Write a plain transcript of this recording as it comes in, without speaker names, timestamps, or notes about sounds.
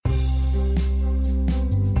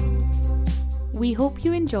We hope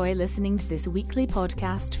you enjoy listening to this weekly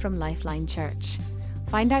podcast from Lifeline Church.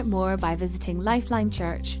 Find out more by visiting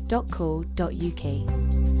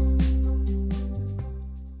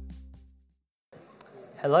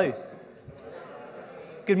lifelinechurch.co.uk. Hello.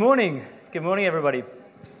 Good morning. Good morning, everybody.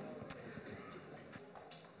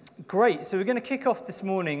 Great. So we're going to kick off this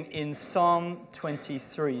morning in Psalm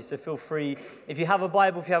 23. So feel free, if you have a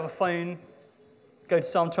Bible, if you have a phone, go to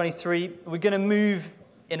Psalm 23. We're going to move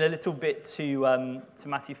in a little bit to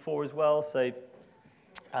Matthew 4 as well, so you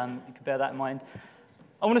can bear that in mind.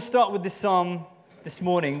 I want to start with this psalm this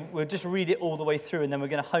morning. We'll just read it all the way through, and then we're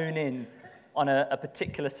going to hone in on a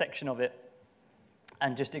particular section of it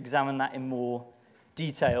and just examine that in more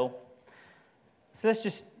detail. So let's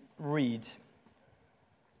just read.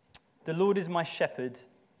 The Lord is my shepherd,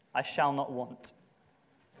 I shall not want.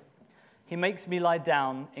 He makes me lie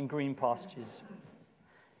down in green pastures.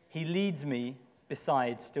 He leads me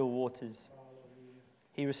beside still waters.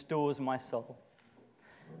 He restores my soul.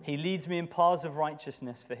 He leads me in paths of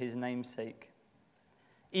righteousness for his name's sake.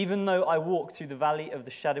 Even though I walk through the valley of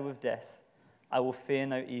the shadow of death, I will fear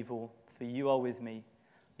no evil, for you are with me.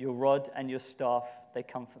 Your rod and your staff, they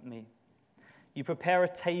comfort me. You prepare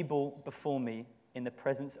a table before me in the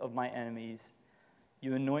presence of my enemies.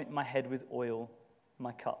 You anoint my head with oil,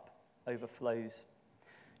 my cup overflows.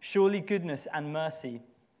 Surely goodness and mercy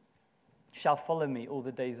shall follow me all the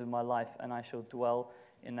days of my life, and I shall dwell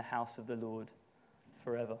in the house of the Lord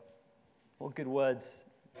forever. What good words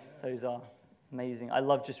those are. Amazing. I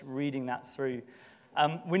love just reading that through.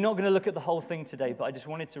 We're not going to look at the whole thing today, but I just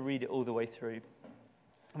wanted to read it all the way through.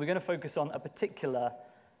 We're going to focus on a particular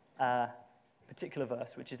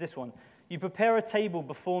verse, which is this one. You prepare a table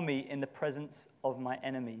before me in the presence of my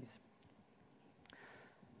enemies.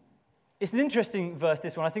 It's an interesting verse,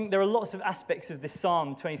 this one. I think there are lots of aspects of this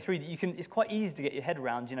Psalm 23 that it's quite easy to get your head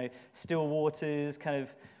around, still waters, kind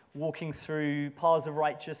of walking through paths of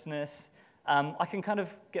righteousness. I can kind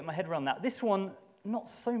of get my head around that. This one, not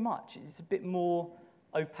so much. It's a bit more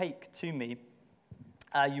opaque to me.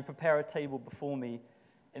 You prepare a table before me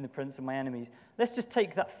in the presence of my enemies. Let's just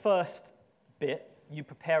take that first bit. You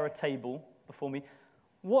prepare a table before me.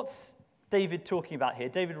 What's David talking about here?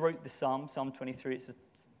 David wrote the Psalm 23. It's a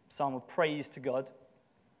psalm of praise to God.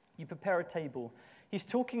 You prepare a table. He's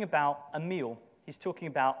talking about a meal. He's talking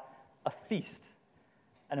about a feast,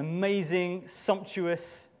 an amazing,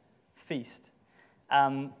 sumptuous feast.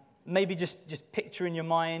 Maybe just picture in your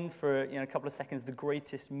mind for a couple of seconds the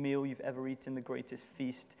greatest meal you've ever eaten, the greatest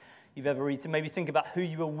feast you've ever eaten. Maybe think about who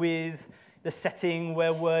you were with, the setting,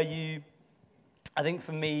 where were you. I think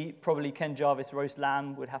for me, probably Ken Jarvis roast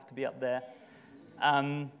lamb would have to be up there.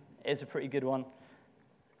 It's a pretty good one.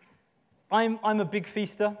 I'm a big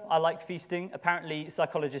feaster. I like feasting. Apparently,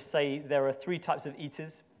 psychologists say there are 3 types of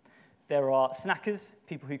eaters. There are snackers,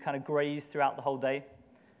 people who kind of graze throughout the whole day.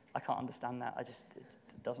 I can't understand that. It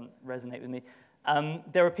doesn't resonate with me.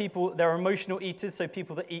 There are emotional eaters, so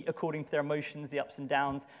people that eat according to their emotions, the ups and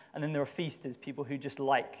downs. And then there are feasters, people who just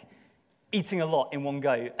like eating a lot in one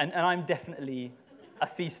go. And I'm definitely a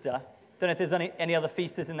feaster. Don't know if there's any other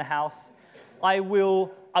feasters in the house. I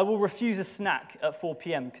will refuse a snack at 4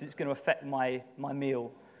 p.m. because it's going to affect my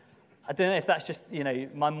meal. I don't know if that's just,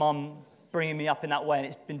 my mum bringing me up in that way and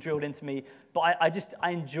it's been drilled into me. But I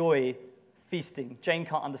enjoy feasting. Jane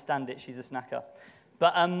can't understand it. She's a snacker.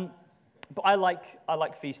 But I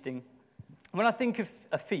like feasting. When I think of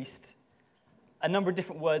a feast, a number of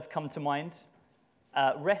different words come to mind.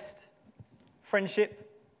 Rest, friendship,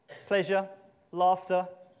 pleasure, laughter,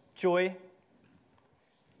 joy,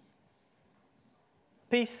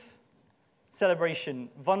 peace, celebration,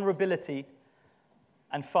 vulnerability,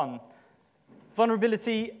 and fun.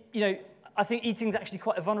 Vulnerability, I think eating is actually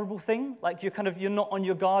quite a vulnerable thing. Like you're not on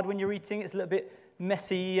your guard when you're eating. It's a little bit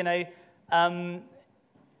messy,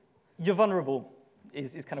 You're vulnerable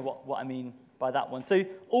is kind of what I mean by that one. So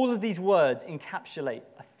all of these words encapsulate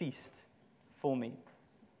a feast for me.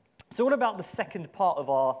 So what about the second part of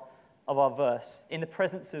our verse? In the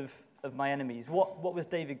presence of my enemies. What was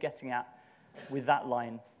David getting at with that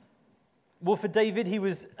line? Well, for David, he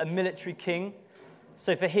was a military king.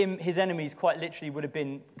 So for him, his enemies quite literally would have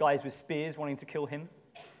been guys with spears wanting to kill him.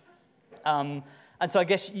 And so I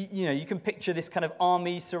guess, you can picture this kind of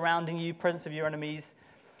army surrounding you, presence of your enemies.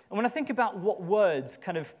 And when I think about what words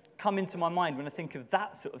kind of come into my mind when I think of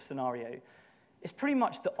that sort of scenario, it's pretty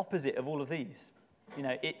much the opposite of all of these.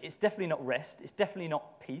 It's definitely not rest. It's definitely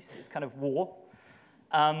not peace. It's kind of war.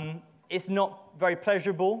 It's not very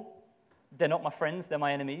pleasurable. They're not my friends. They're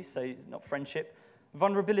my enemies, so it's not friendship.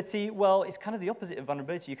 Vulnerability, well, it's kind of the opposite of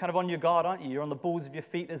vulnerability. You're kind of on your guard, aren't you? You're on the balls of your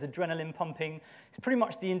feet. There's adrenaline pumping. It's pretty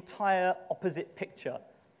much the entire opposite picture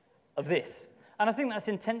of this. And I think that's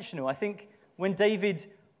intentional. I think when David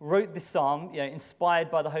wrote this psalm, inspired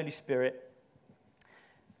by the Holy Spirit,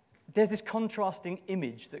 there's this contrasting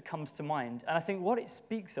image that comes to mind. And I think what it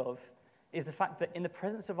speaks of is the fact that in the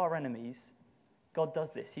presence of our enemies, God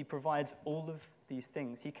does this. He provides all of these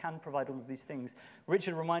things. He can provide all of these things.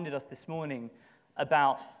 Richard reminded us this morning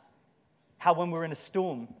about how when we're in a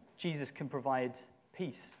storm, Jesus can provide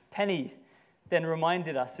peace. Penny then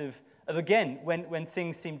reminded us of again, when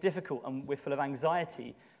things seem difficult and we're full of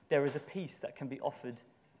anxiety, there is a peace that can be offered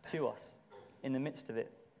to us in the midst of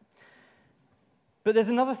it. But there's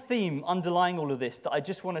another theme underlying all of this that I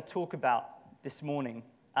just want to talk about this morning.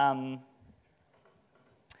 And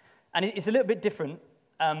it's a little bit different,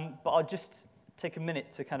 but I'll just take a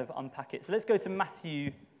minute to kind of unpack it. So let's go to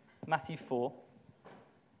Matthew 4.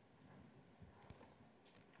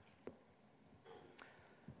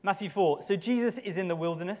 Matthew 4. So Jesus is in the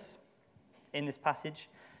wilderness in this passage.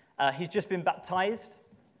 He's just been baptized.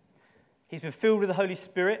 He's been filled with the Holy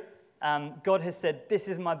Spirit. God has said, "This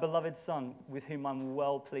is my beloved Son with whom I'm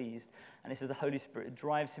well pleased." And this is the Holy Spirit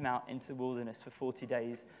drives him out into the wilderness for 40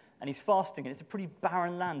 days. And he's fasting, and it's a pretty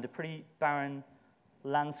barren land, a pretty barren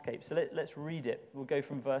landscape. So let's read it. We'll go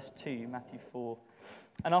from verse 2, Matthew 4.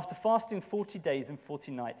 "And after fasting 40 days and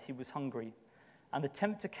 40 nights, he was hungry. And the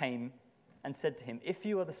tempter came and said to him, 'If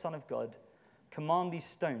you are the Son of God, command these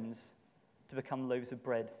stones to become loaves of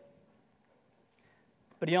bread.'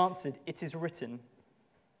 But he answered, 'It is written,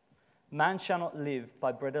 man shall not live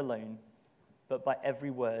by bread alone, but by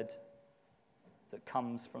every word that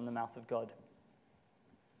comes from the mouth of God.'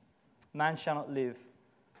 Man shall not live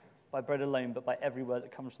by bread alone, but by every word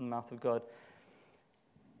that comes from the mouth of God."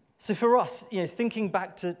 So for us, thinking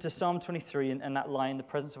back to Psalm 23 and that line, the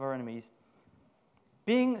presence of our enemies,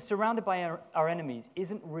 being surrounded by our enemies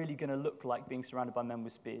isn't really going to look like being surrounded by men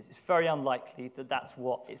with spears. It's very unlikely that that's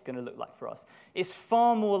what it's going to look like for us. It's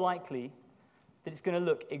far more likely that it's going to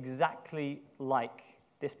look exactly like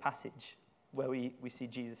this passage where we see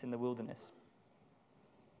Jesus in the wilderness.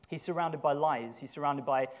 He's surrounded by lies. He's surrounded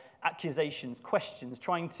by accusations, questions,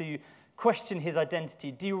 trying to question his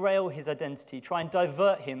identity, derail his identity, try and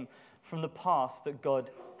divert him from the path that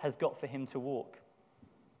God has got for him to walk.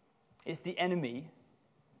 It's the enemy,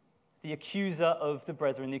 the accuser of the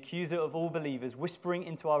brethren, the accuser of all believers, whispering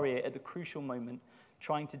into our ear at the crucial moment,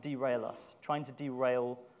 trying to derail us, trying to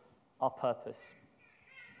derail our purpose.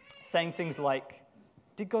 Saying things like,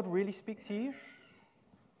 "Did God really speak to you?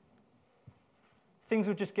 Things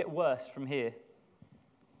will just get worse from here.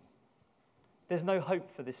 There's no hope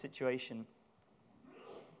for this situation.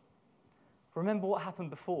 Remember what happened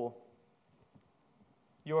before.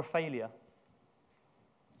 You're a failure.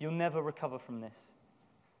 You'll never recover from this."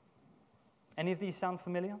 Any of these sound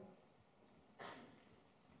familiar?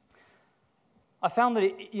 I found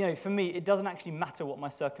that, for me, it doesn't actually matter what my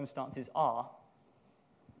circumstances are,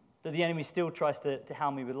 that the enemy still tries to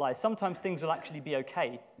hound me with lies. Sometimes things will actually be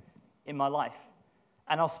okay in my life,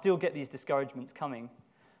 and I'll still get these discouragements coming.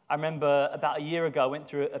 I remember about a year ago, I went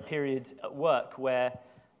through a period at work where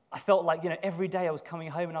I felt like, every day I was coming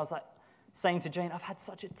home and I was like saying to Jane, "I've had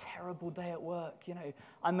such a terrible day at work.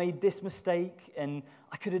 I made this mistake and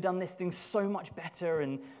I could have done this thing so much better,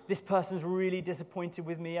 and this person's really disappointed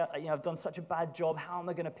with me. I've done such a bad job. How am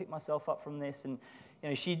I going to pick myself up from this?" And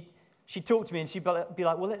she'd talk to me and she'd be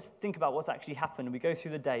like, "Well, let's think about what's actually happened." And we go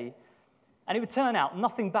through the day, and it would turn out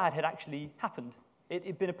nothing bad had actually happened.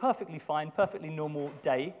 It'd been a perfectly fine, perfectly normal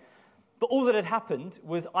day. But all that had happened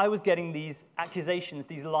was I was getting these accusations,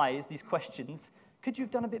 these lies, these questions. "Could you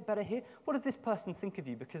have done a bit better here? What does this person think of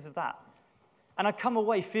you because of that?" And I'd come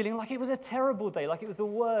away feeling like it was a terrible day, like it was the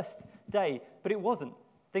worst day. But it wasn't.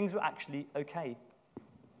 Things were actually okay.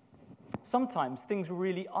 Sometimes things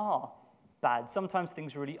really are bad. Sometimes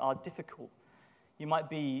things really are difficult. You might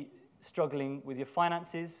be struggling with your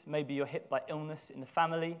finances. Maybe you're hit by illness in the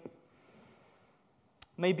family.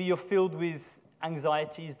 Maybe you're filled with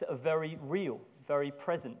anxieties that are very real, very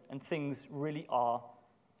present, and things really are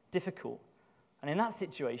difficult. And in that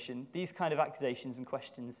situation, these kind of accusations and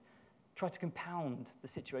questions try to compound the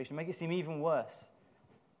situation, make it seem even worse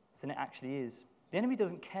than it actually is. The enemy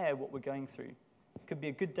doesn't care what we're going through. It could be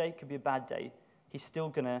a good day, it could be a bad day. He's still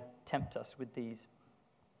going to tempt us with these.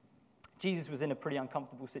 Jesus was in a pretty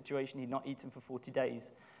uncomfortable situation. He'd not eaten for 40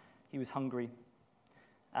 days. He was hungry.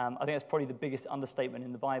 I think that's probably the biggest understatement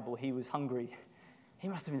in the Bible. He was hungry. He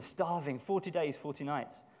must have been starving. 40 days, 40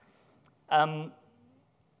 nights.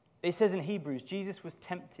 It says in Hebrews, Jesus was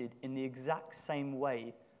tempted in the exact same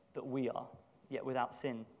way that we are. yet without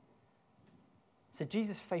sin. So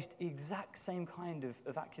Jesus faced the exact same kind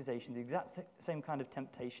of accusations, the exact same kind of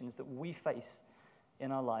temptations that we face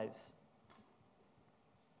in our lives,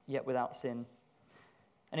 yet without sin.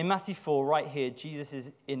 And in Matthew 4, right here, Jesus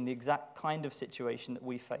is in the exact kind of situation that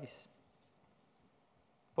we face.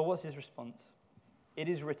 But what's his response? It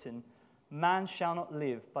is written, "Man shall not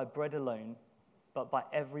live by bread alone, but by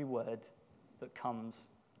every word that comes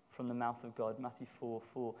from the mouth of God." Matthew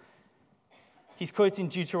 4:4. He's quoting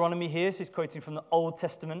Deuteronomy here, so he's quoting from the Old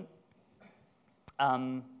Testament.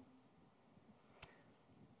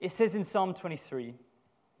 It says in Psalm 23,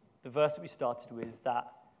 the verse that we started with,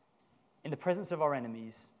 that in the presence of our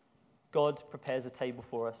enemies, God prepares a table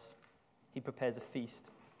for us. He prepares a feast.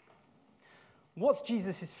 What's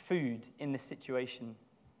Jesus' food in this situation?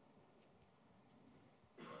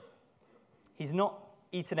 He's not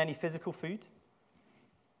eaten any physical food,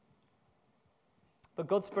 but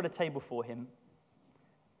God spread a table for him.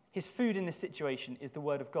 His food in this situation is the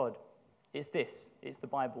Word of God. It's the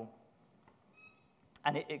Bible.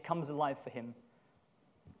 And it comes alive for him.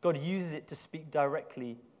 God uses it to speak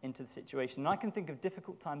directly into the situation. And I can think of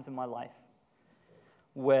difficult times in my life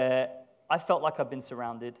where I felt like I've been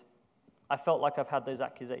surrounded. I felt like I've had those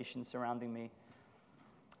accusations surrounding me.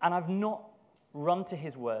 And I've not run to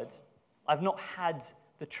his word. I've not had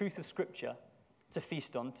the truth of Scripture to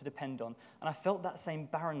feast on, to depend on. And I felt that same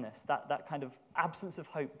barrenness, that kind of absence of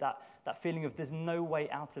hope, that feeling of there's no way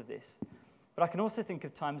out of this. But I can also think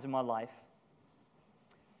of times in my life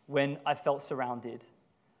when I felt surrounded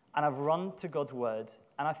and I've run to God's word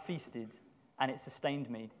and I've feasted and it sustained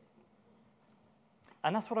me.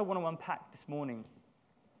 And that's what I want to unpack this morning,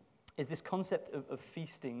 is this concept of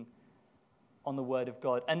feasting on the word of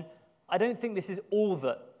God. And I don't think this is all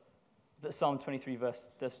that Psalm 23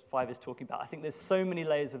 verse 5 is talking about. I think there's so many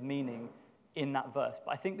layers of meaning in that verse,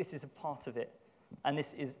 but I think this is a part of it. And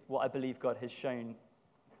this is what I believe God has shown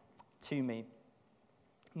to me.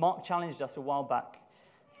 Mark challenged us a while back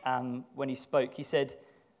when he spoke. He said,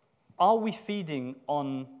 are we feeding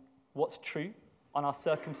on what's true, on our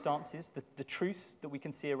circumstances, the truth that we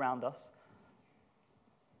can see around us?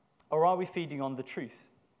 Or are we feeding on the truth,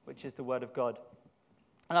 which is the word of God?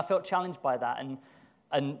 And I felt challenged by that, and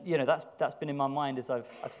you know, that's been in my mind as I've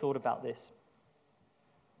thought about this.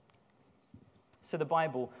 So the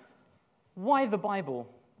Bible. Why the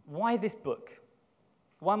Bible? Why this book?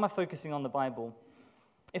 Why am I focusing on the Bible?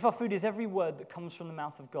 If our food is every word that comes from the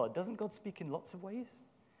mouth of God, doesn't God speak in lots of ways?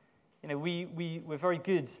 You know, we're very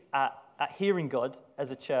good at hearing God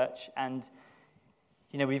as a church, and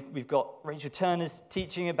you know, we've got Rachel Turner's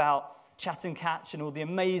teaching about chat and catch and all the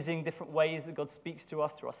amazing different ways that God speaks to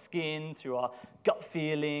us through our skin, through our gut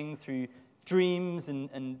feeling, through dreams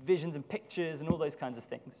and visions and pictures and all those kinds of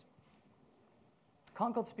things.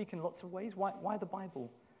 Can't God speak in lots of ways? Why the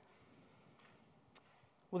Bible?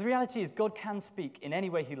 Well, the reality is God can speak in any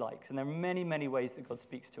way he likes, and there are many, many ways that God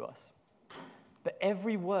speaks to us. But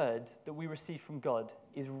every word that we receive from God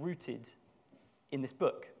is rooted in this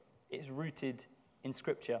book. It's rooted in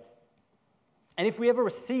Scripture. And if we ever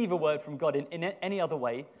receive a word from God in any other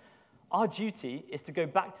way, our duty is to go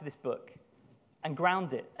back to this book and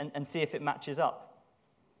ground it and see if it matches up.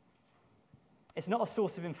 It's not a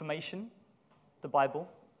source of information, the Bible,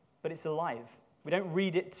 but it's alive. We don't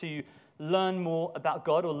read it to learn more about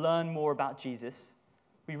God or learn more about Jesus.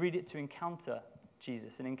 We read it to encounter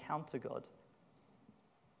Jesus and encounter God.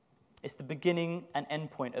 It's the beginning and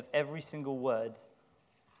end point of every single word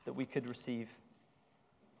that we could receive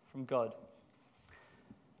from God.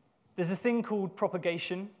 There's a thing called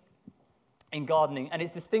propagation in gardening, and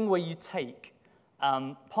it's this thing where you take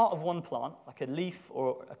part of one plant, like a leaf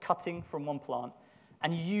or a cutting from one plant,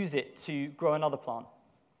 and you use it to grow another plant.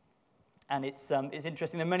 And it's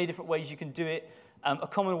interesting. There are many different ways you can do it. A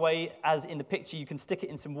common way, as in the picture, you can stick it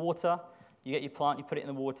in some water. You get your plant, you put it in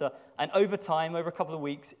the water, and over time, over a couple of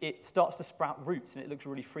weeks, it starts to sprout roots, and it looks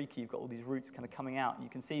really freaky. You've got all these roots kind of coming out, and you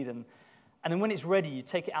can see them. And then when it's ready, you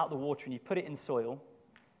take it out of the water, and you put it in soil,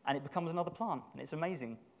 and it becomes another plant, and it's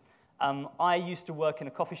amazing. I used to work in a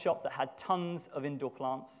coffee shop that had tons of indoor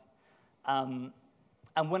plants, and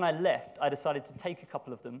when I left, I decided to take a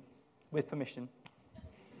couple of them, with permission.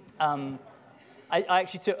 I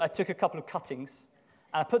took a couple of cuttings,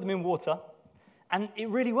 and I put them in water, and it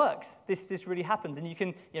really works. This really happens, and you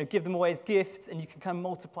can give them away as gifts, and you can kind of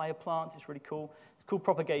multiply your plants. It's really cool. It's called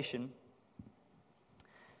propagation.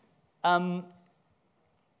 But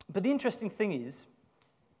the interesting thing is,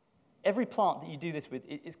 every plant that you do this with,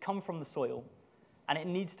 it's come from the soil, and it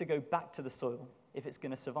needs to go back to the soil if it's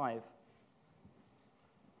going to survive.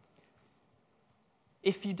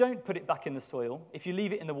 if you don't put it back in the soil, if you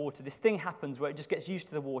leave it in the water, this thing happens where it just gets used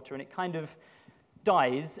to the water and it kind of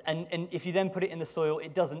dies, and if you then put it in the soil,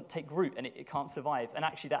 it doesn't take root and it can't survive. And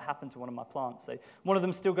actually that happened to one of my plants. So one of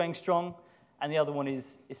them's still going strong, and the other one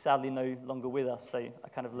is sadly no longer with us, so I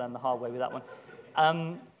kind of learned the hard way with that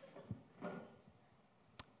one.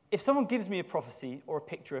 If someone gives me a prophecy or a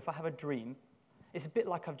picture, if I have a dream, it's a bit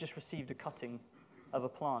like I've just received a cutting of a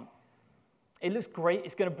plant. It looks great,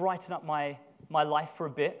 it's going to brighten up my life for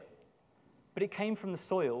a bit, but it came from the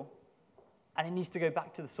soil, and it needs to go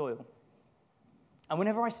back to the soil. And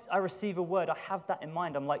whenever I receive a word, I have that in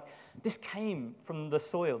mind. I'm like, this came from the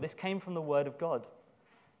soil. This came from the Word of God.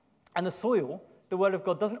 And the soil, the Word of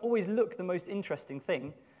God, doesn't always look the most interesting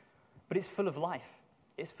thing, but it's full of life.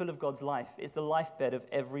 It's full of God's life. It's the lifebed of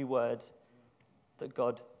every word that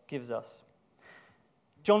God gives us.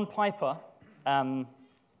 John Piper, a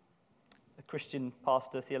Christian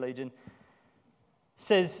pastor, theologian,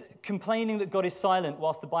 says, complaining that God is silent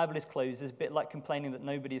whilst the Bible is closed is a bit like complaining that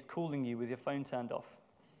nobody is calling you with your phone turned off.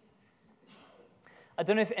 I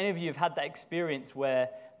don't know if any of you have had that experience where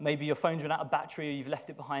maybe your phone's run out of battery, or you've left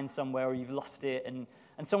it behind somewhere, or you've lost it, and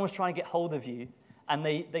someone's trying to get hold of you, and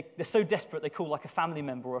they're so desperate they call like a family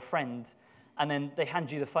member or a friend, and then they hand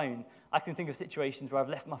you the phone. I can think of situations where I've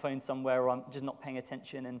left my phone somewhere, or I'm just not paying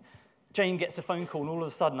attention, and Jane gets a phone call, and all of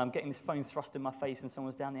a sudden I'm getting this phone thrust in my face, and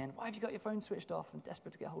someone's down the end. Why have you got your phone switched off? I'm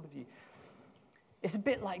desperate to get hold of you. It's a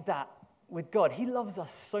bit like that with God. He loves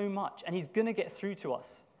us so much, and he's going to get through to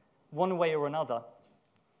us one way or another.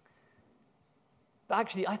 But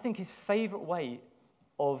actually, I think his favorite way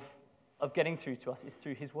of getting through to us is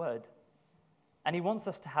through his word. And he wants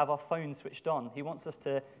us to have our phone switched on. He wants us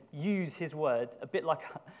to use his word, a bit like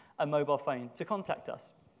a mobile phone, to contact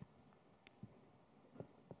us.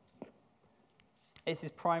 It's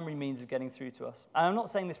his primary means of getting through to us. And I'm not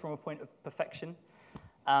saying this from a point of perfection.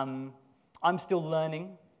 I'm still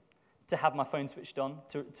learning to have my phone switched on,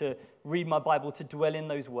 to read my Bible, to dwell in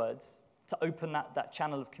those words, to open that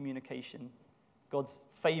channel of communication, God's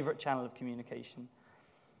favorite channel of communication.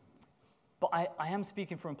 But I am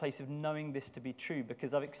speaking from a place of knowing this to be true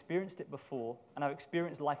because I've experienced it before, and I've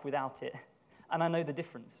experienced life without it, and I know the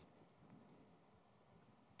difference.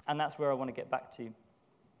 And that's where I want to get back to.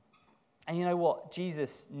 And you know what?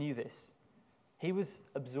 Jesus knew this. He was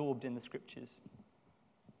absorbed in the scriptures.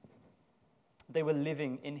 They were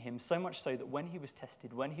living in him, so much so that when he was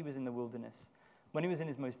tested, when he was in the wilderness, when he was in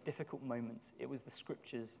his most difficult moments, it was the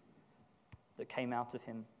scriptures that came out of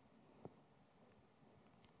him.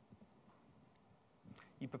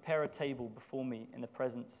 You prepare a table before me in the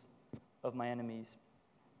presence of my enemies.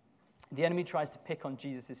 The enemy tries to pick on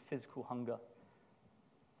Jesus' physical hunger.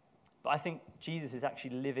 But I think Jesus is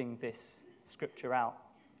actually living this scripture out.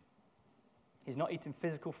 He's not eating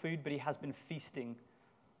physical food, but he has been feasting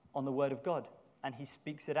on the word of God. And he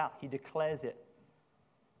speaks it out. He declares it.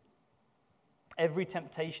 Every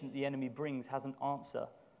temptation that the enemy brings has an answer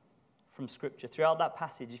from Scripture. Throughout that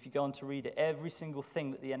passage, if you go on to read it, every single thing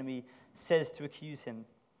that the enemy says to accuse him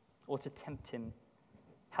or to tempt him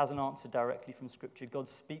has an answer directly from Scripture. God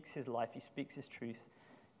speaks his life. He speaks his truth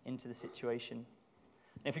into the situation.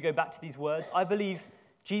 And if we go back to these words, I believe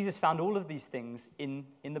Jesus found all of these things in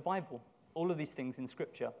the Bible, all of these things in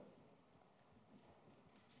Scripture.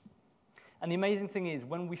 And the amazing thing is,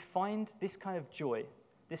 when we find this kind of joy,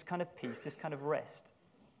 this kind of peace, this kind of rest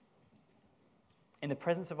in the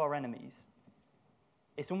presence of our enemies,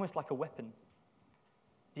 it's almost like a weapon.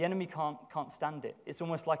 The enemy can't stand it. It's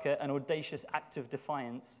almost like an audacious act of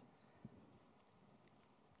defiance.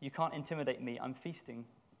 You can't intimidate me. I'm feasting.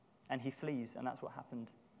 And he flees, and that's what happened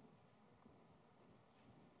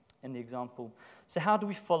in the example. So how do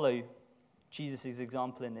we follow Jesus'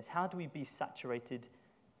 example in this? How do we be saturated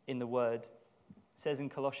in the word? It says in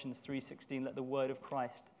Colossians 3:16, let the word of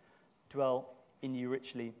Christ dwell in you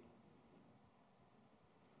richly.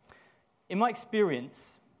 In my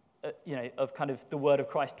experience, of kind of the word of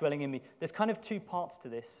Christ dwelling in me, there's kind of two parts to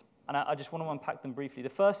this, and I just want to unpack them briefly. The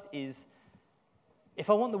first is, if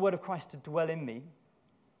I want the word of Christ to dwell in me,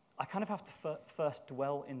 I kind of have to first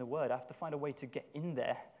dwell in the word. I have to find a way to get in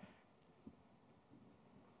there.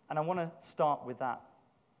 And I want to start with that.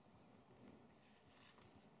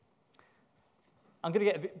 I'm going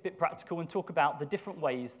to get a bit practical and talk about the different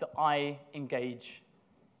ways that I engage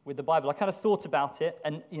with the Bible. I kind of thought about it,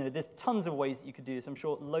 and there's tons of ways that you could do this. I'm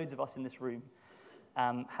sure loads of us in this room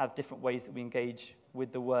have different ways that we engage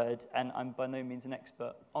with the word, and I'm by no means an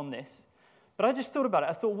expert on this. But I just thought about it.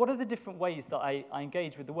 I thought, what are the different ways that I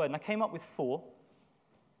engage with the word? And I came up with 4.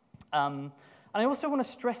 And I also want to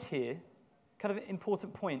stress here, kind of an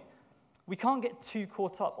important point. we can't get too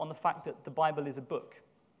caught up on the fact that the Bible is a book.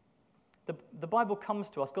 The Bible comes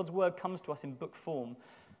to us, God's word comes to us in book form,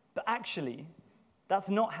 but actually, that's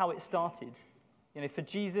not how it started. For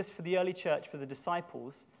Jesus, for the early church, for the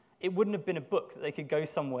disciples, it wouldn't have been a book that they could go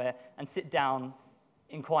somewhere and sit down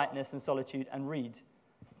in quietness and solitude and read.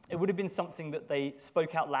 It would have been something that they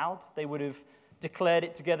spoke out loud. They would have declared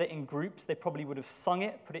it together in groups. They probably would have sung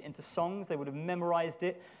it, put it into songs. They would have memorized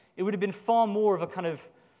it. It would have been far more of a kind of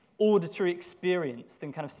auditory experience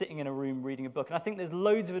than kind of sitting in a room reading a book. And I think there's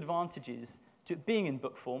loads of advantages to it being in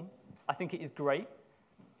book form. I think it is great.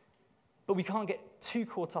 But we can't get too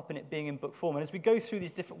caught up in it being in book form. And as we go through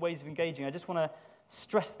these different ways of engaging, I just want to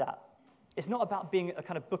stress that. It's not about being a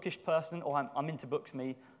kind of bookish person, or I'm into books,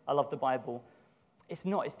 me, I love the Bible. It's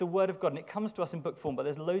not. It's the Word of God, and it comes to us in book form, but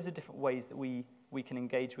there's loads of different ways that we can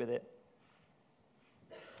engage with it.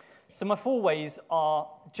 So my 4 ways are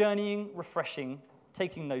journeying, refreshing,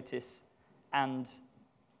 taking notice, and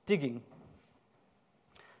digging.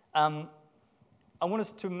 I want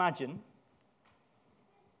us to imagine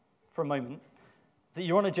for a moment that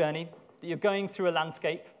you're on a journey, that you're going through a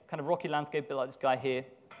landscape, kind of rocky landscape, a bit like this guy here.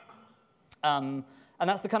 And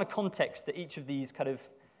that's the kind of context that each of these kind of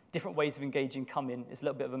different ways of engaging come in. It's a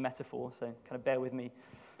little bit of a metaphor, so kind of bear with me.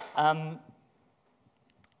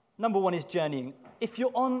 Number 1 is journeying. If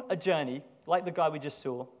you're on a journey, like the guy we just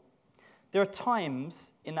saw, there are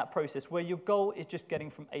times in that process where your goal is just getting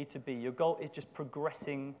from A to B. Your goal is just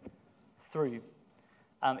progressing through.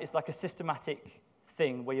 It's like a systematic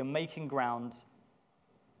thing where you're making ground,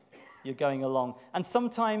 you're going along. And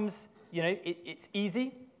sometimes, it's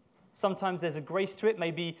easy. Sometimes there's a grace to it.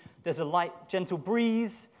 Maybe there's a light, gentle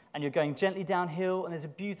breeze, and you're going gently downhill, and there's a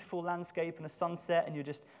beautiful landscape and a sunset, and you're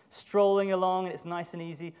just strolling along, and it's nice and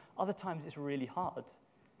easy. Other times it's really hard,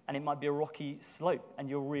 and it might be a rocky slope, and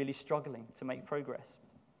you're really struggling to make progress.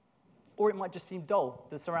 Or it might just seem dull.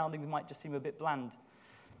 The surroundings might just seem a bit bland.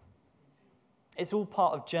 It's all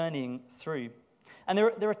part of journeying through. And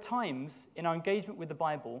there are times in our engagement with the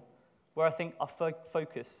Bible where I think our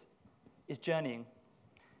focus is journeying.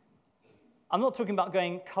 I'm not talking about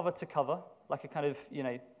going cover to cover, like a kind of,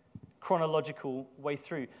 chronological way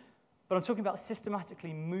through, but I'm talking about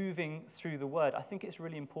systematically moving through the Word. I think it's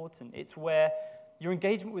really important. It's where your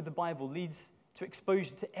engagement with the Bible leads to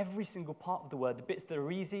exposure to every single part of the Word, the bits that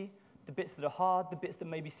are easy, the bits that are hard, the bits that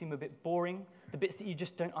maybe seem a bit boring, the bits that you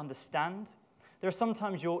just don't understand. There are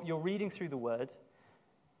sometimes you're reading through the Word,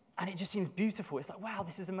 and it just seems beautiful. It's like, wow,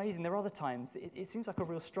 this is amazing. There are other times it seems like a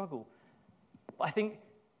real struggle. But I think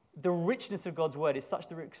the richness of God's word is such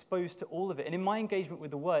that we're exposed to all of it. And in my engagement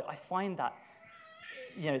with the word, I find that,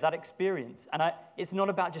 that experience. And it's not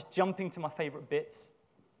about just jumping to my favorite bits,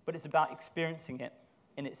 but it's about experiencing it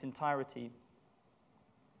in its entirety.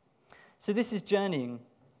 So this is journeying.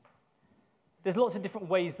 There's lots of different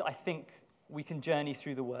ways that I think we can journey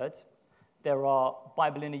through the word. There are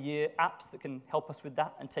Bible in a Year apps that can help us with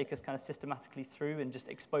that and take us kind of systematically through and just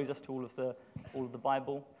expose us to all of the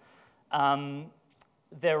Bible.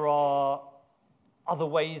 There are other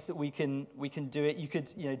ways that we can do it. You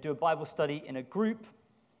could do a Bible study in a group.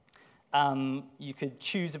 You could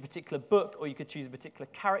choose a particular book, or you could choose a particular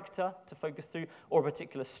character to focus through, or a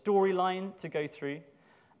particular storyline to go through.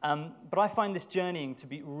 But I find this journeying to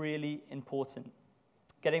be really important,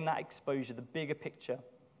 getting that exposure, the bigger picture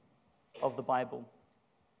of the Bible.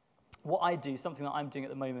 What I do, something that I'm doing at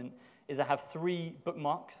the moment, is I have 3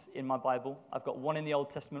 bookmarks in my Bible. I've got one in the Old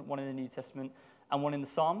Testament, one in the New Testament, and one in the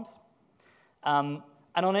Psalms. And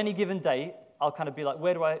on any given day, I'll kind of be like,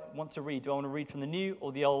 where do I want to read? Do I want to read from the New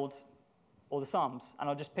or the Old or the Psalms? And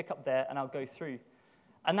I'll just pick up there and I'll go through.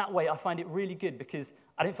 And that way I find it really good because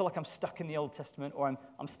I don't feel like I'm stuck in the Old Testament or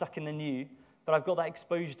I'm stuck in the New, but I've got that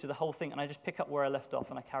exposure to the whole thing and I just pick up where I left off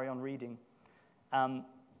and I carry on reading.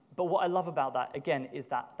 But what I love about that, again, is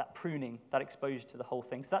that pruning, that exposure to the whole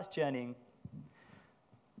thing. So that's journeying.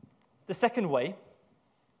 The second way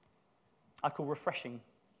I call refreshing.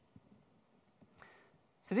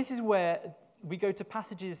 So this is where we go to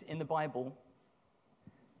passages in the Bible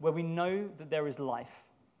where we know that there is life.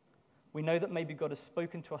 We know that maybe God has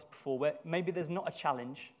spoken to us before, where maybe there's not a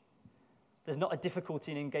challenge, there's not a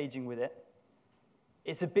difficulty in engaging with it.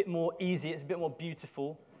 It's a bit more easy, it's a bit more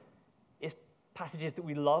beautiful. It's passages that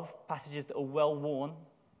we love, passages that are well-worn.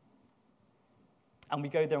 And we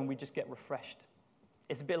go there and we just get refreshed.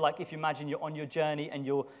 It's a bit like if you imagine you're on your journey and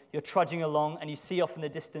you're trudging along and you see off in the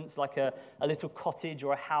distance like a little cottage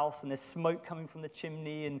or a house and there's smoke coming from the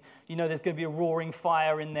chimney and there's going to be a roaring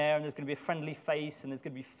fire in there and there's going to be a friendly face and there's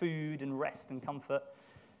going to be food and rest and comfort.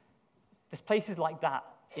 There's places like that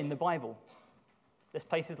in the Bible. There's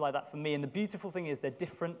places like that for me. And the beautiful thing is they're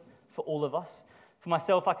different for all of us. For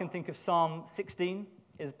myself, I can think of Psalm 16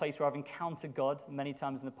 is a place where I've encountered God many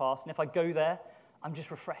times in the past. And if I go there, I'm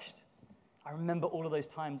just refreshed. I remember all of those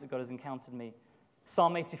times that God has encountered me.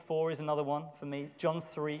 Psalm 84 is another one for me. John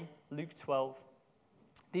 3, Luke 12.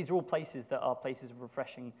 These are all places that are places of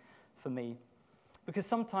refreshing for me. Because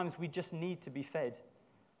sometimes we just need to be fed.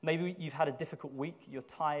 Maybe you've had a difficult week, you're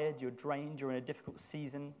tired, you're drained, you're in a difficult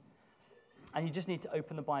season, and you just need to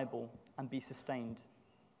open the Bible and be sustained.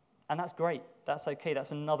 And that's great. That's okay.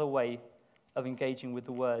 That's another way of engaging with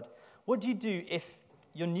the Word. What do you do if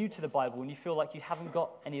you're new to the Bible and you feel like you haven't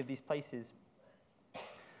got any of these places?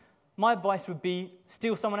 My advice would be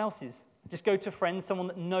steal someone else's. Just go to a friend, someone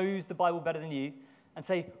that knows the Bible better than you, and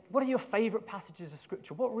say, what are your favorite passages of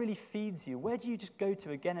Scripture? What really feeds you? Where do you just go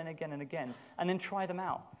to again and again and again? And then try them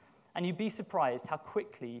out. And you'd be surprised how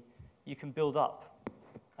quickly you can build up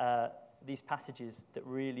these passages that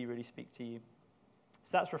really, really speak to you.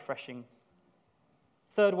 So that's refreshing.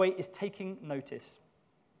 Third way is taking notice.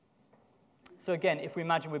 So again, if we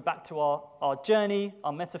imagine we're back to our journey,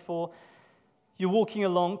 our metaphor, you're walking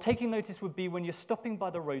along. Taking notice would be when you're stopping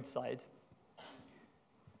by the roadside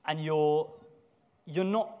and you're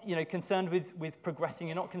not concerned with progressing.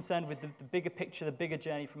 You're not concerned with the bigger picture, the bigger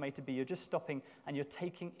journey from A to B. You're just stopping and you're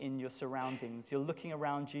taking in your surroundings. You're looking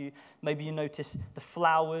around you. Maybe you notice the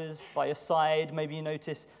flowers by your side. Maybe you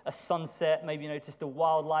notice a sunset. Maybe you notice the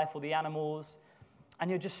wildlife or the animals. And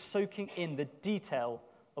you're just soaking in the detail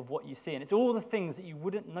of what you see. And it's all the things that you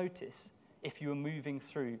wouldn't notice if you were moving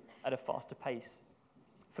through at a faster pace.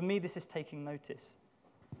 For me, this is taking notice.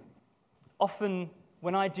 Often,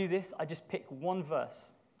 when I do this, I just pick one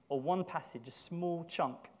verse or one passage, a small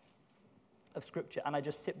chunk of Scripture, and I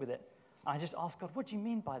just sit with it. And I just ask God, what do you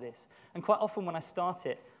mean by this? And quite often when I start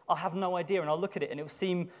it, I'll have no idea, and I'll look at it, and it will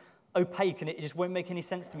seem opaque, and it just won't make any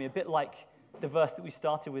sense to me, a bit like the verse that we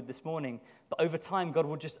started with this morning. But over time, God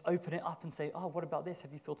will just open it up and say, oh, what about this?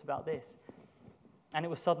 Have you thought about this? And it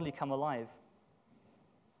will suddenly come alive.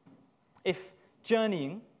 If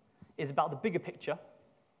journeying is about the bigger picture,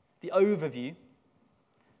 the overview,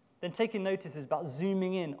 then taking notice is about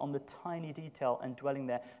zooming in on the tiny detail and dwelling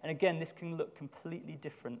there. And again, this can look completely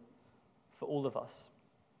different for all of us.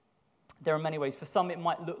 There are many ways. For some, it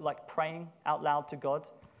might look like praying out loud to God.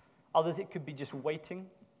 Others, it could be just waiting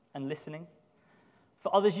and listening.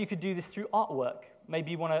 For others, you could do this through artwork.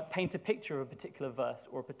 Maybe you want to paint a picture of a particular verse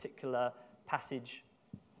or a particular passage.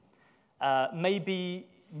 Maybe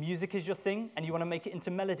music is your thing and you want to make it into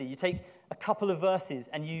melody. You take a couple of verses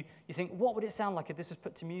and you think, what would it sound like if this was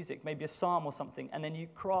put to music? Maybe a psalm or something. And then you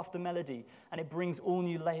craft a melody and it brings all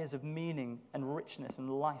new layers of meaning and richness and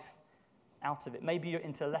life out of it. Maybe you're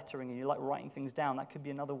into lettering and you like writing things down. That could be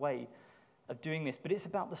another way of doing this. But it's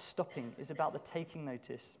about the stopping. It's about the taking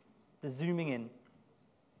notice, the zooming in.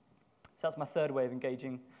 So that's my third way of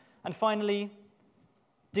engaging. And finally,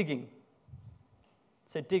 digging.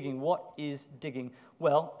 So digging, what is digging?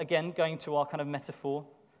 Well, again, going to our kind of metaphor,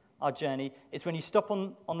 our journey, it's when you stop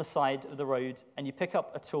on the side of the road and you pick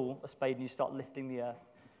up a tool, a spade, and you start lifting the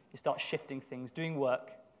earth. You start shifting things, doing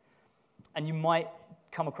work. And you might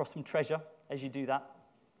come across some treasure as you do that.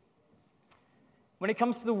 When it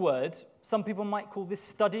comes to the word, some people might call this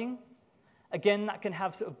studying. Again, that can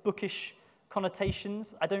have sort of bookish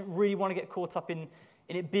connotations. I don't really want to get caught up in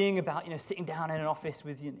it being about, sitting down in an office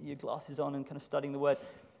with your glasses on and kind of studying the word.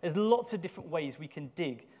 There's lots of different ways we can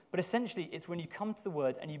dig. But essentially, it's when you come to the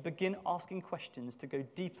word and you begin asking questions to go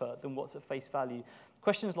deeper than what's at face value.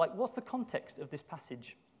 Questions like, what's the context of this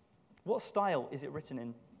passage? What style is it written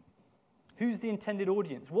in? Who's the intended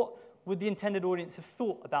audience? What would the intended audience have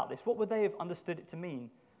thought about this? What would they have understood it to mean?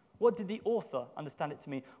 What did the author understand it to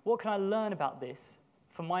mean? What can I learn about this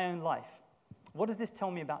for my own life? What does this tell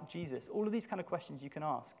me about Jesus? All of these kind of questions you can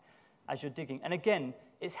ask as you're digging. And again,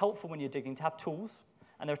 it's helpful when you're digging to have tools,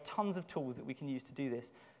 and there are tons of tools that we can use to do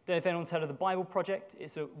this. Don't know if anyone's heard of the Bible Project.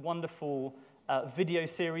 It's a wonderful video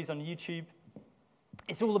series on YouTube.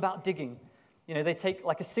 It's all about digging. They take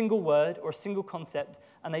like a single word or a single concept,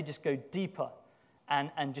 and they just go deeper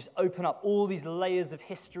and just open up all these layers of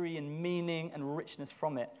history and meaning and richness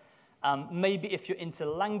from it. Maybe if you're into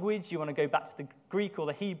language, you want to go back to the Greek or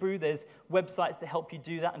the Hebrew, there's websites that help you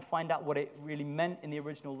do that and find out what it really meant in the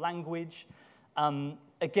original language.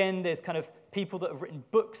 Again, there's kind of people that have written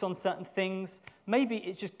books on certain things. Maybe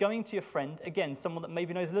it's just going to your friend, again, someone that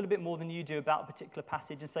maybe knows a little bit more than you do about a particular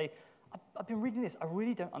passage and say, I've been reading this, I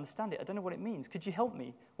really don't understand it, I don't know what it means. Could you help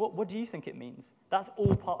me? What do you think it means? That's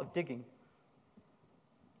all part of digging.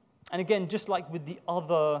 And again, just like with the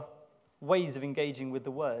other ways of engaging with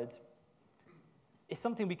the word, it's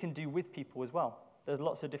something we can do with people as well. There's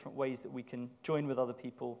lots of different ways that we can join with other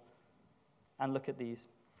people and look at these.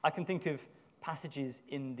 I can think of passages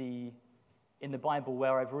in the Bible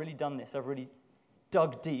where I've really done this. I've really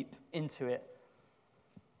dug deep into it.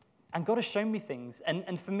 And God has shown me things.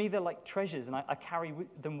 And for me, they're like treasures, and I carry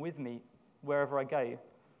them with me wherever I go.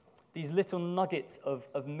 These little nuggets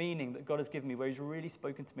of meaning that God has given me, where he's really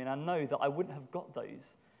spoken to me. And I know that I wouldn't have got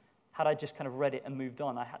those had I just kind of read it and moved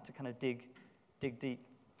on. I had to kind of dig deep.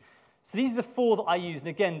 So these are the 4 that I use. And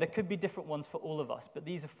again, there could be different ones for all of us, but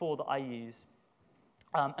these are 4 that I use.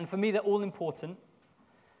 And for me, they're all important.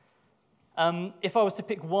 If I was to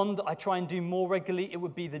pick one that I try and do more regularly, it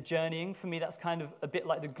would be the journeying. For me, that's kind of a bit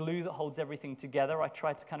like the glue that holds everything together. I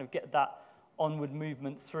try to kind of get that onward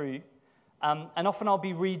movement through. And often I'll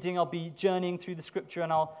be reading, I'll be journeying through the scripture,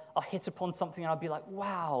 and I'll hit upon something, and I'll be like,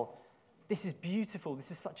 wow, this is beautiful. This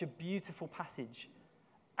is such a beautiful passage.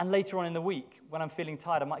 And later on in the week, when I'm feeling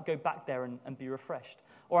tired, I might go back there and be refreshed.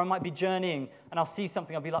 Or I might be journeying, and I'll see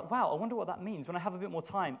something, I'll be like, wow, I wonder what that means. When I have a bit more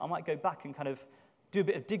time, I might go back and kind of do a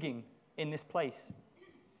bit of digging in this place.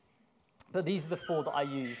 But these are the 4 that I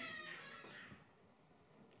use.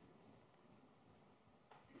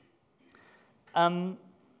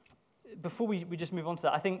 Before we just move on to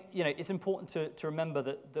that, I think it's important to remember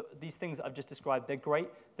that these things that I've just described, they're great.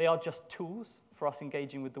 They are just tools for us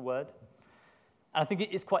engaging with the Word. And I think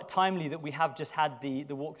it is quite timely that we have just had the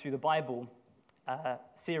Walk Through the Bible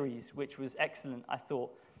series, which was excellent, I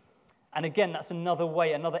thought. And again, that's another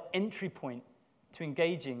way, another entry point to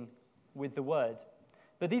engaging with the Word.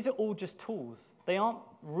 But these are all just tools. They aren't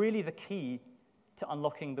really the key to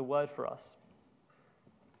unlocking the Word for us.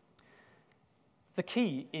 The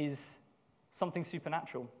key is something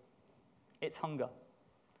supernatural. It's hunger.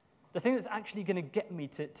 The thing that's actually going to get me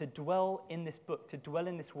to dwell in this book, to dwell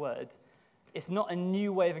in this Word, it's not a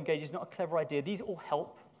new way of engaging. It's not a clever idea. These all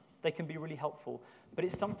help. They can be really helpful. But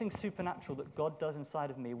it's something supernatural that God does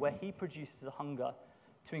inside of me, where he produces a hunger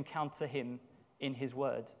to encounter him in his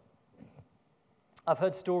Word. I've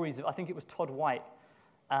heard stories of, I think it was Todd White,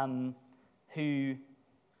 who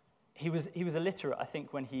he was illiterate, I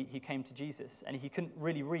think, when he came to Jesus, and he couldn't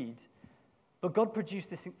really read. But God produced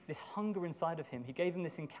this hunger inside of him. He gave him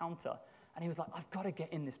this encounter, and he was like, I've got to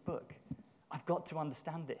get in this book. I've got to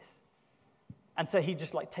understand this. And so he'd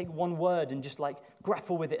just take one word and just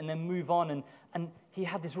grapple with it and then move on. And he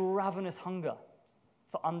had this ravenous hunger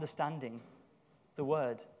for understanding the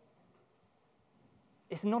Word.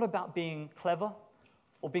 It's not about being clever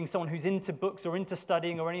or being someone who's into books or into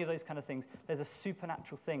studying or any of those kind of things. There's a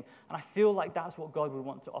supernatural thing. And I feel like that's what God would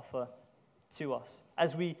want to offer to us.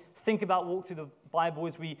 As we think about Walk Through the Bible,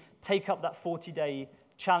 as we take up that 40-day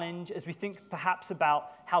challenge, as we think perhaps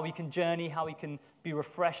about how we can journey, how we can be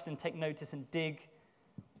refreshed and take notice and dig,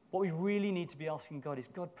 what we really need to be asking God is,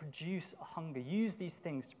 God, produce a hunger. Use these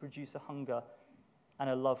things to produce a hunger and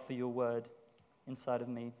a love for your Word inside of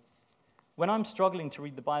me. When I'm struggling to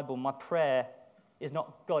read the Bible, my prayer is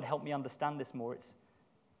not, God, help me understand this more. It's,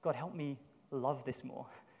 God, help me love this more.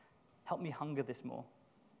 Help me hunger this more.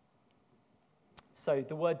 So,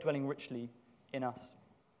 the Word dwelling richly in us.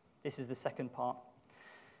 This is the second part.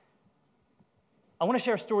 I want to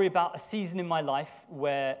share a story about a season in my life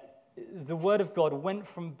where the Word of God went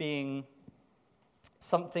from being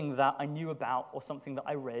something that I knew about or something that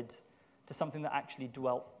I read to something that actually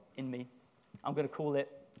dwelt in me. I'm going to call it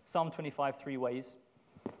Psalm 25, 3 ways.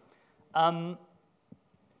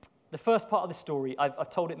 The first part of the story, I've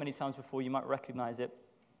told it many times before, you might recognize it.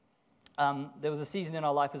 There was a season in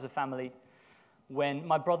our life as a family when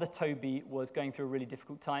my brother Toby was going through a really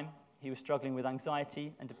difficult time. He was struggling with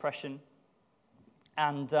anxiety and depression.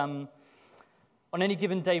 And on any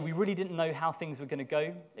given day, we really didn't know how things were going to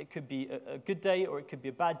go. It could be a good day or it could be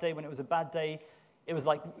a bad day. When it was a bad day, it was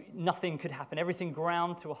like nothing could happen. Everything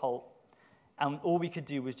ground to a halt. And all we could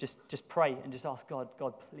do was just pray and just ask God,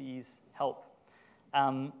 please help.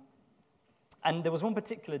 And there was one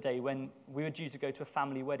particular day when we were due to go to a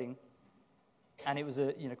family wedding. And it was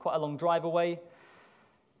quite a long drive away.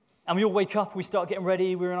 And we all wake up, we start getting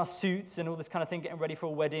ready, we're in our suits and all this kind of thing, getting ready for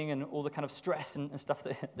a wedding and all the kind of stress and stuff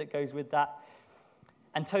that goes with that.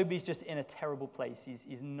 And Toby's just in a terrible place.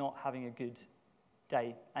 He's not having a good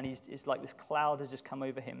day. And it's like this cloud has just come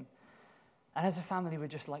over him. And as a family, we're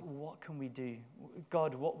just like, what can we do?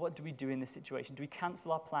 God, what do we do in this situation? Do we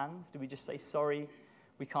cancel our plans? Do we just say, sorry,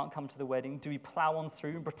 we can't come to the wedding? Do we plow on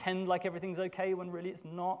through and pretend like everything's okay when really it's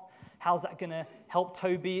not? How's that going to help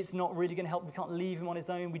Toby? It's not really going to help. We can't leave him on his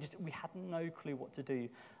own. We had no clue what to do.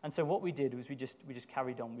 And so what we did was we just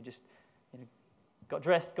carried on. We just got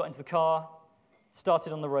dressed, got into the car,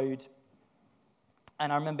 started on the road.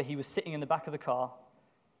 And I remember he was sitting in the back of the car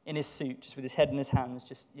in his suit, just with his head in his hands,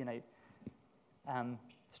 just,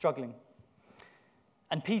 struggling.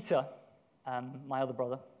 And Peter, my other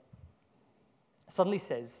brother, suddenly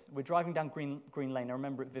says, we're driving down Green Lane, I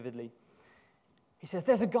remember it vividly. He says,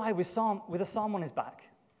 there's a guy with a psalm on his back.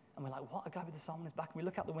 And we're like, what, a guy with a psalm on his back? And we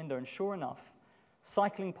look out the window, and sure enough,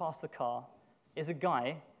 cycling past the car is a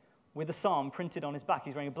guy with a psalm printed on his back.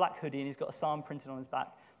 He's wearing a black hoodie, and he's got a psalm printed on his back.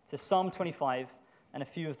 It says Psalm 25, and a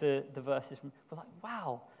few of the verses from, we're like,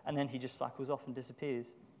 wow. And then he just cycles off and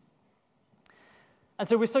disappears. And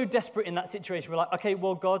so we're so desperate in that situation. We're like, okay,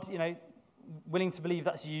 well, God, willing to believe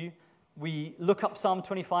that's you. We look up Psalm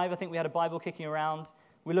 25. I think we had a Bible kicking around.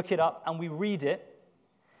 We look it up, and we read it.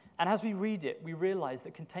 And as we read it, we realize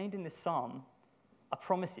that contained in this psalm are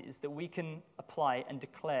promises that we can apply and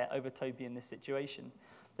declare over Toby in this situation.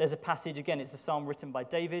 There's a passage, again, it's a psalm written by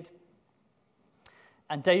David.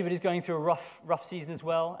 And David is going through a rough season as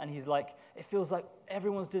well. And he's like, it feels like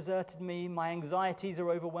everyone's deserted me. My anxieties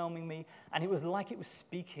are overwhelming me. And it was like it was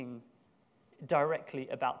speaking directly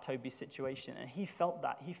about Toby's situation. And he felt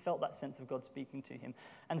that. He felt that sense of God speaking to him.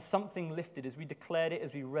 And something lifted as we declared it,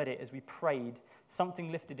 as we read it, as we prayed.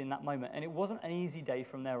 Something lifted in that moment. And it wasn't an easy day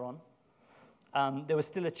from there on. There was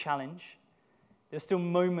still a challenge. There were still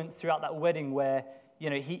moments throughout that wedding where,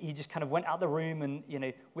 he just kind of went out the room and,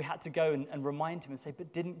 we had to go and remind him and say,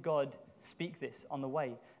 but didn't God speak this on the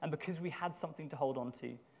way? And because we had something to hold on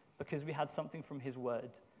to, because we had something from his word,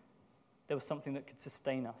 there was something that could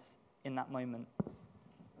sustain us in that moment.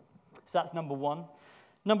 So that's number one.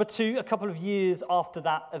 Number two, a couple of years after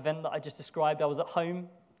that event that I just described, I was at home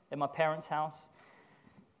in my parents' house.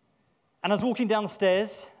 And I was walking down the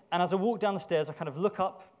stairs. And as I walk down the stairs, I kind of look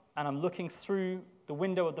up and I'm looking through the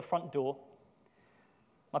window of the front door.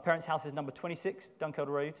 My parents' house is number 26, Dunkeld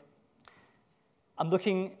Road. I'm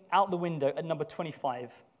looking out the window at number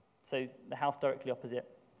 25, so the house directly opposite.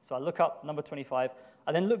 So I look up, number 25.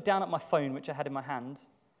 I then look down at my phone, which I had in my hand,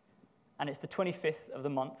 and it's the 25th of the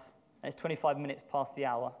month, and it's 25 minutes past the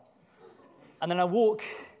hour. And then I walk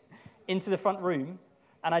into the front room,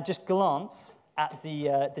 and I just glance at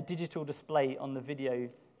the digital display on the video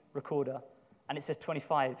recorder, and it says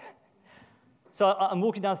 25. So I'm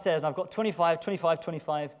walking downstairs, and I've got 25, 25,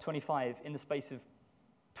 25, 25 in the space of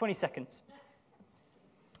 20 seconds.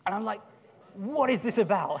 And I'm like, what is this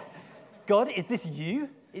about? God, is this you?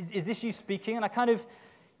 Is this you speaking? And I kind of,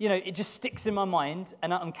 it just sticks in my mind,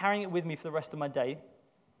 and I'm carrying it with me for the rest of my day.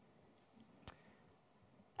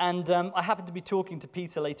 And I happened to be talking to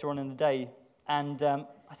Peter later on in the day, and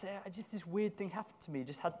I said, just this weird thing happened to me.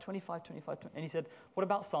 Just had 25, 25, 20. And he said, what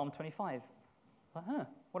about Psalm 25? I'm like,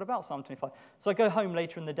 what about Psalm 25? So I go home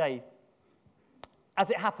later in the day. As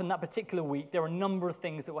it happened that particular week, there were a number of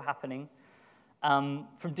things that were happening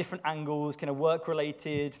from different angles, kind of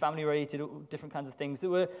work-related, family-related, different kinds of things that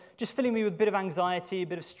were just filling me with a bit of anxiety, a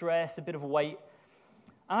bit of stress, a bit of weight.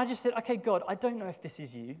 And I just said, okay, God, I don't know if this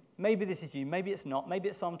is you. Maybe this is you. Maybe it's not. Maybe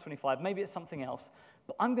it's Psalm 25. Maybe it's something else.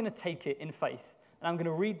 But I'm going to take it in faith. And I'm going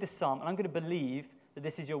to read this psalm. And I'm going to believe that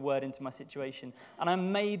this is your word into my situation. And I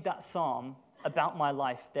made that psalm about my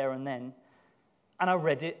life there and then. And I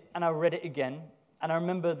read it. And I read it again. And I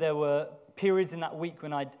remember there were periods in that week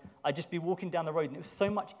when I'd just be walking down the road. And it was so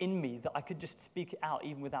much in me that I could just speak it out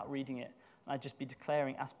even without reading it. And I'd just be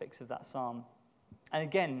declaring aspects of that psalm. And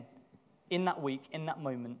again, in that week, in that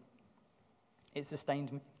moment, it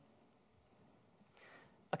sustained me.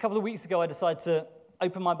 A couple of weeks ago, I decided to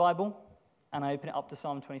open my Bible, and I open it up to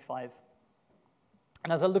Psalm 25.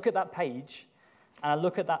 And as I look at that page, and I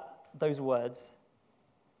look at those words,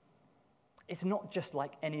 it's not just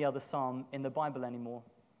like any other psalm in the Bible anymore.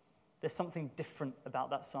 There's something different about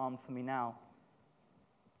that psalm for me now.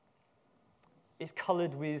 It's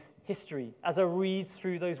colored with history. As I read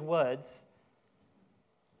through those words,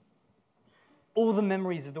 all the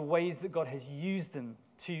memories of the ways that God has used them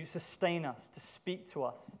to sustain us, to speak to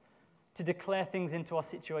us, to declare things into our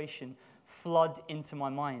situation, flood into my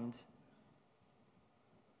mind.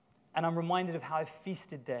 And I'm reminded of how I've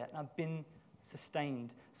feasted there and I've been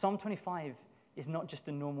sustained. Psalm 25 is not just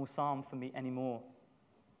a normal psalm for me anymore.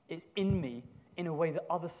 It's in me in a way that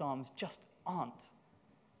other psalms just aren't.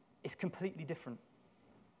 It's completely different.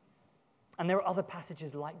 And there are other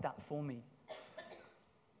passages like that for me.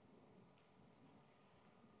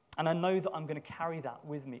 And I know that I'm going to carry that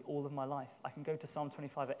with me all of my life. I can go to Psalm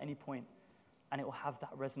 25 at any point, and it will have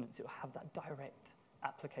that resonance. It will have that direct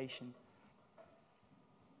application.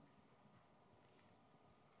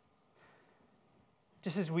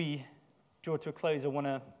 Just as we draw to a close, I want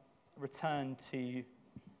to return to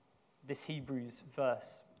this Hebrews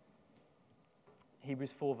verse.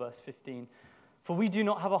 Hebrews 4, verse 15. For we do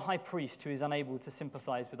not have a high priest who is unable to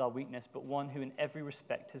sympathize with our weakness, but one who in every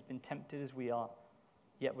respect has been tempted as we are,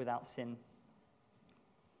 yet without sin.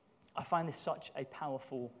 I find this such a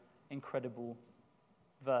powerful, incredible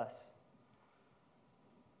verse.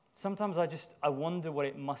 Sometimes I wonder what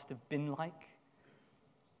it must have been like.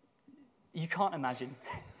 You can't imagine,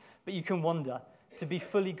 but you can wonder. To be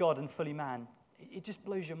fully God and fully man, it just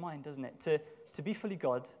blows your mind, doesn't it? To be fully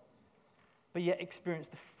God, but yet experience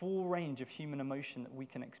the full range of human emotion that we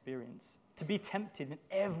can experience. To be tempted in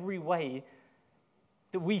every way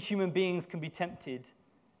that we human beings can be tempted,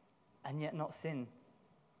 and yet not sin.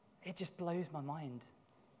 It just blows my mind.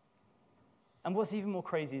 And what's even more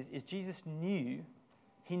crazy is Jesus knew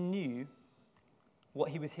what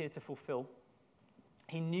he was here to fulfill.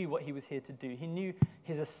 He knew what he was here to do. He knew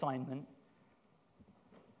his assignment.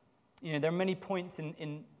 You know, there are many points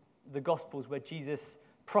in the Gospels where Jesus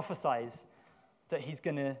prophesies that he's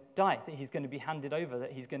going to die, that he's going to be handed over,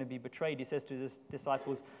 that he's going to be betrayed. He says to his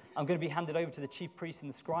disciples, I'm going to be handed over to the chief priests and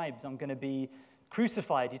the scribes. I'm going to be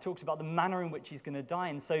crucified. He talks about the manner in which he's going to die.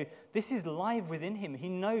 And so this is live within him. He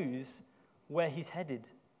knows where he's headed.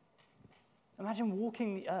 Imagine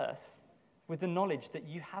walking the earth with the knowledge that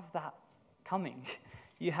you have that coming.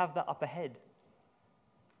 You have that up ahead.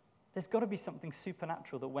 There's got to be something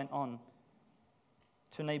supernatural that went on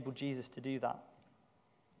to enable Jesus to do that.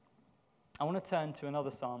 I want to turn to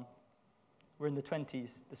another psalm. We're in the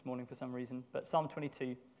 20s this morning for some reason, but Psalm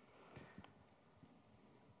 22.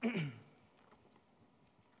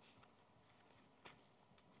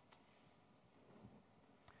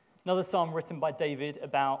 Another psalm written by David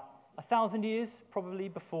about 1,000 years, probably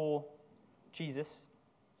before Jesus.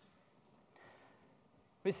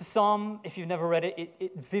 It's a psalm, if you've never read it,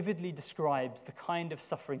 it vividly describes the kind of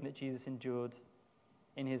suffering that Jesus endured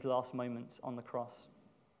in his last moments on the cross.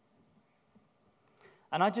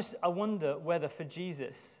 And I wonder whether for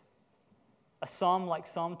Jesus, a psalm like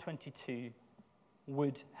Psalm 22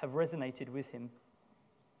 would have resonated with him.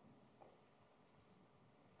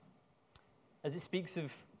 As it speaks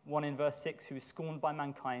of one in verse 6 who is scorned by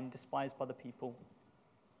mankind, despised by the people.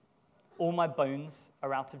 All my bones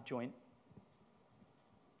are out of joint.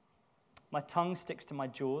 My tongue sticks to my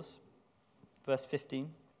jaws. Verse 15.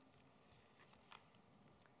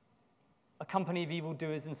 A company of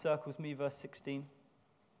evildoers encircles me. Verse 16.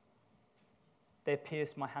 They have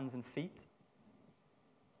pierced my hands and feet.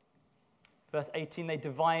 Verse 18, they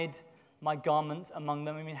divide my garments among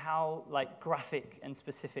them. I mean, how graphic and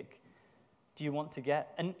specific do you want to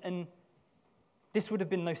get? And this would have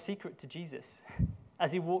been no secret to Jesus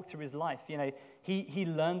as he walked through his life. You know, he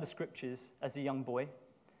learned the scriptures as a young boy.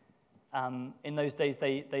 In those days,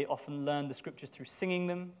 they often learned the scriptures through singing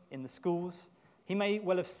them in the schools. He may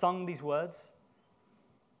well have sung these words.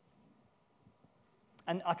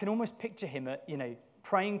 And I can almost picture him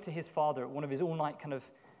praying to his father at one of his all-night kind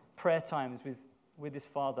of prayer times with his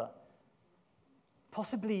father,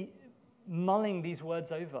 possibly mulling these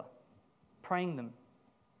words over, praying them.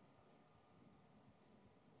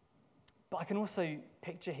 But I can also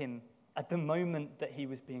picture him at the moment that he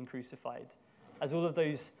was being crucified, as all of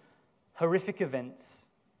those horrific events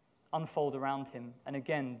unfold around him, and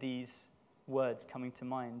again, these words coming to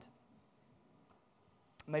mind.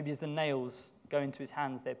 Maybe as the nails go into his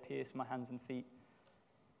hands, they pierce my hands and feet.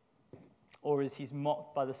 Or as he's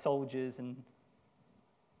mocked by the soldiers and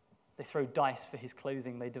they throw dice for his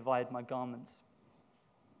clothing, they divide my garments.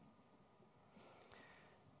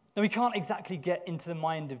 Now, we can't exactly get into the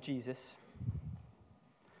mind of Jesus,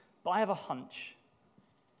 but I have a hunch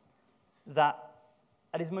that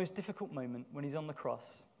at his most difficult moment, when he's on the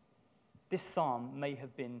cross, this psalm may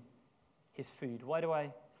have been his food. Why do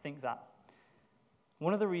I think that?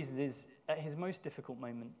 One of the reasons is, at his most difficult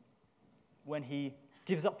moment, when he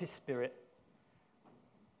gives up his spirit,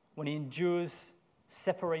 when he endures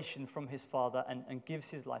separation from his Father and gives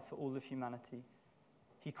his life for all of humanity,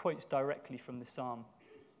 he quotes directly from the psalm.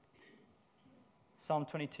 Psalm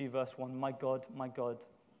 22, verse 1, my God,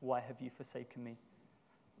 why have you forsaken me?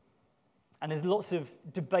 And there's lots of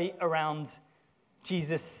debate around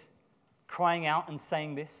Jesus crying out and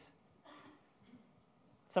saying this.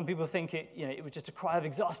 Some people think it was just a cry of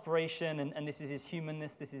exasperation, and this is his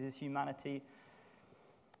humanness, this is his humanity.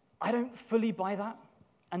 I don't fully buy that,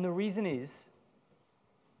 and the reason is,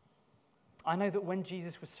 I know that when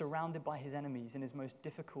Jesus was surrounded by his enemies in his most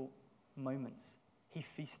difficult moments, he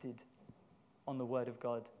feasted on the word of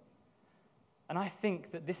God. And I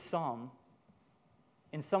think that this psalm,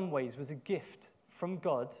 in some ways, was a gift from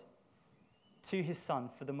God to his son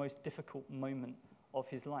for the most difficult moment of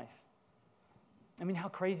his life. I mean, how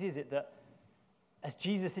crazy is it that as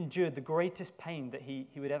Jesus endured the greatest pain that he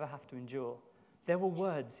would ever have to endure, there were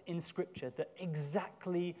words in Scripture that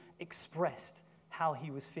exactly expressed how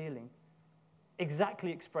he was feeling.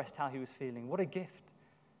 Exactly expressed how he was feeling. What a gift.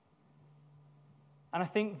 And I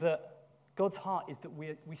think that God's heart is that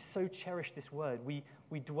we so cherish this word. We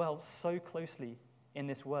dwell so closely in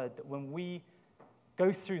this word that when we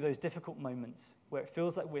go through those difficult moments where it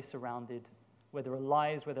feels like we're surrounded, where there are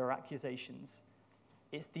lies, where there are accusations,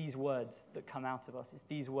 it's these words that come out of us. It's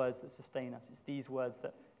these words that sustain us. It's these words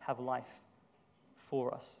that have life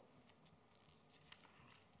for us.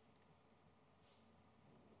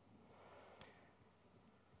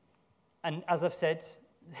 And as I've said,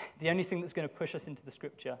 the only thing that's going to push us into the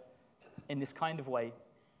Scripture in this kind of way,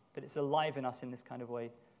 that it's alive in us in this kind of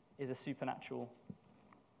way, is a supernatural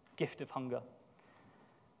gift of hunger.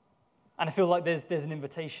 And I feel like there's an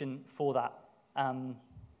invitation for that.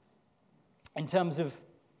 In terms of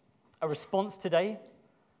a response today,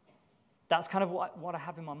 that's kind of what I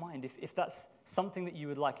have in my mind. If that's something that you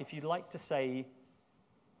would like, if you'd like to say,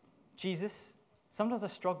 Jesus, sometimes I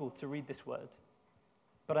struggle to read this word,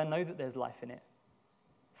 but I know that there's life in it.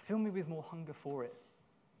 Fill me with more hunger for it,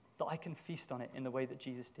 that I can feast on it in the way that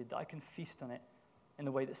Jesus did, that I can feast on it in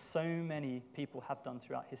the way that so many people have done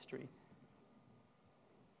throughout history.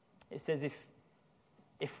 It says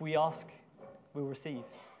if we ask, we'll receive.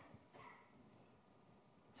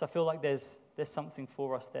 So I feel like there's something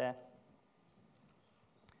for us there.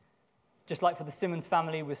 Just like for the Simmons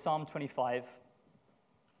family with Psalm 25,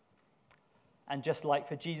 and just like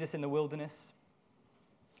for Jesus in the wilderness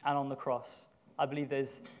and on the cross, I believe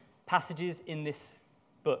there's passages in this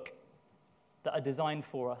book that are designed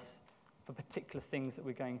for us for particular things that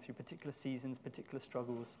we're going through, particular seasons, particular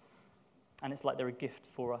struggles. And it's like they're a gift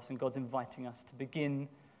for us, and God's inviting us to begin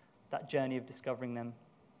that journey of discovering them.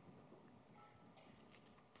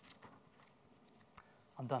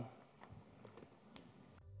 I'm done.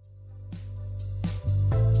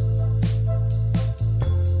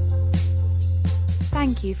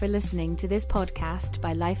 Thank you for listening to this podcast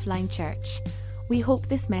by Lifeline Church. We hope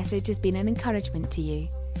this message has been an encouragement to you.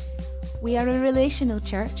 We are a relational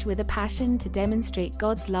church with a passion to demonstrate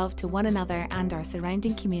God's love to one another and our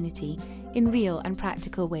surrounding community in real and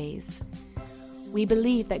practical ways. We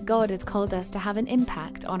believe that God has called us to have an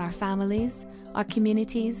impact on our families, our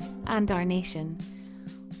communities, and our nation.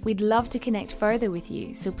 We'd love to connect further with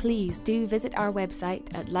you, so please do visit our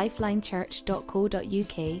website at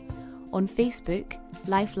lifelinechurch.co.uk, on Facebook,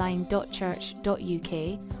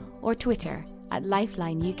 lifeline.church.uk, or Twitter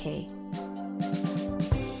 @LifelineUK.